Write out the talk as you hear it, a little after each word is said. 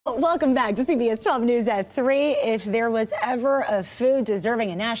Welcome back to CBS 12 News at 3. If there was ever a food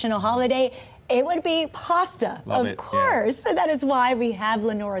deserving a national holiday, it would be pasta, of course. Yeah. That is why we have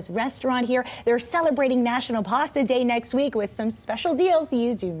Lynora's restaurant here. They're celebrating National Pasta Day next week with some special deals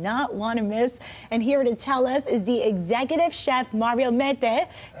you do not want to miss. And here to tell us is the executive chef, Mario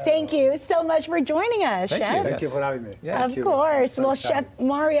Mette. Thank you so much for joining us, Chef. Thank you for having me. Yeah, of course. Well, Chef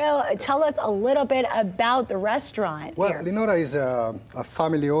Mario, tell us a little bit about the restaurant Well, here. Lynora is a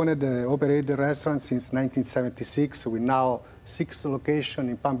family-owned, operated restaurant since 1976 with now 6 locations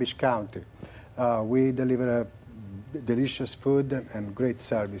in Palm Beach County. We deliver delicious food and great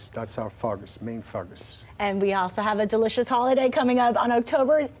service. That's our focus, main focus. And we also have a delicious holiday coming up on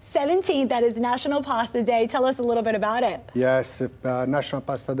October 17th. That is National Pasta Day. Tell us a little bit about it. Yes, National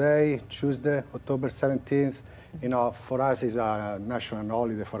Pasta Day, Tuesday, October 17th. You know, for us, is a national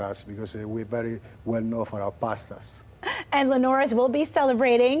holiday for us because we're very well known for our pastas. And Lynora's will be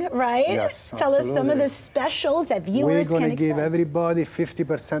celebrating, right? Yes, Tell absolutely. us some of the specials that viewers can expect. We're going to give everybody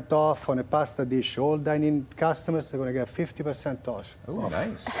 50% off on a pasta dish. All dining customers are going to get 50% off. Oh,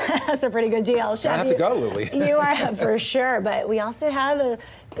 nice. That's a pretty good deal. Chef, I have to go, Lily. You are, for sure. But we also have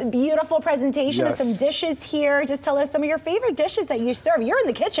a beautiful presentation of some dishes here. Just tell us some of your favorite dishes that you serve. You're in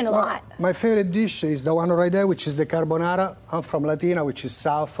the kitchen a lot. My favorite dish is the one right there, which is the carbonara. I'm from Latina, which is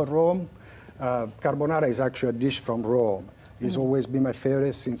south of Rome. Carbonara is actually a dish from Rome. It's always been my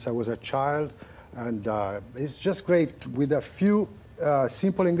favorite since I was a child, and it's just great. With a few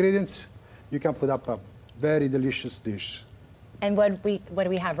simple ingredients, you can put up a very delicious dish. And what do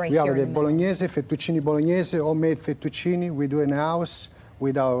we have right here? We have the bolognese, fettuccine bolognese, homemade fettuccine. We do in the house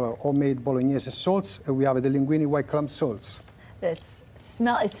with our homemade bolognese sauce, and we have the linguini white clam sauce. It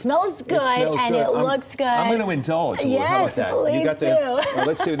smells good and it looks good. I'm going to indulge. Yes, how about that? please You got do.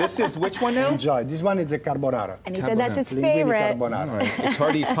 Let's see. This is which one now? Enjoy. This one is a carbonara. And he said that's his favorite. All right. It's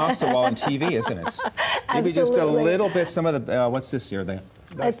hard to eat pasta while on TV, isn't it? Maybe just a little bit. Some of the what's this here?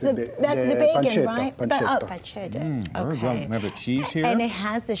 That's the bacon, right? Pancetta. Pancetta. Okay. We have the cheese here. And it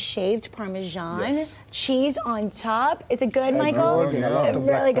has the shaved Parmesan cheese on top. Is it good, And Michael?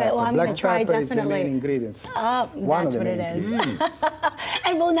 really good. Well, I'm going to try definitely. definitely. Is the main ingredients. That's what it is.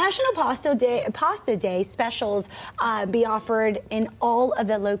 And will National Pasta Day specials be offered in all of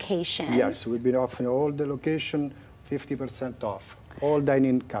the locations? Yes, we've been offering all the location 50% off. All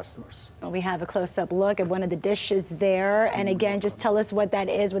dining customers. Well, we have a close-up look at one of the dishes there. And again, just tell us what that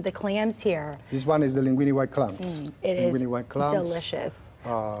is with the clams here. This one is the linguini white clams. It linguini is white clams. delicious.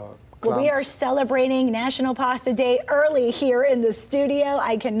 Well, we are celebrating National Pasta Day early here in the studio.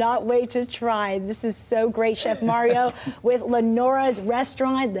 I cannot wait to try. This is so great. Chef Mario with Lynora's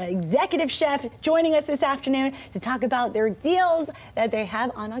restaurant, the executive chef, joining us this afternoon to talk about their deals that they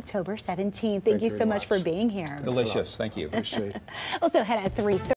have on October 17th. Thank you so much for being here. Delicious. Thank you. Appreciate it. Also, head at 3:30.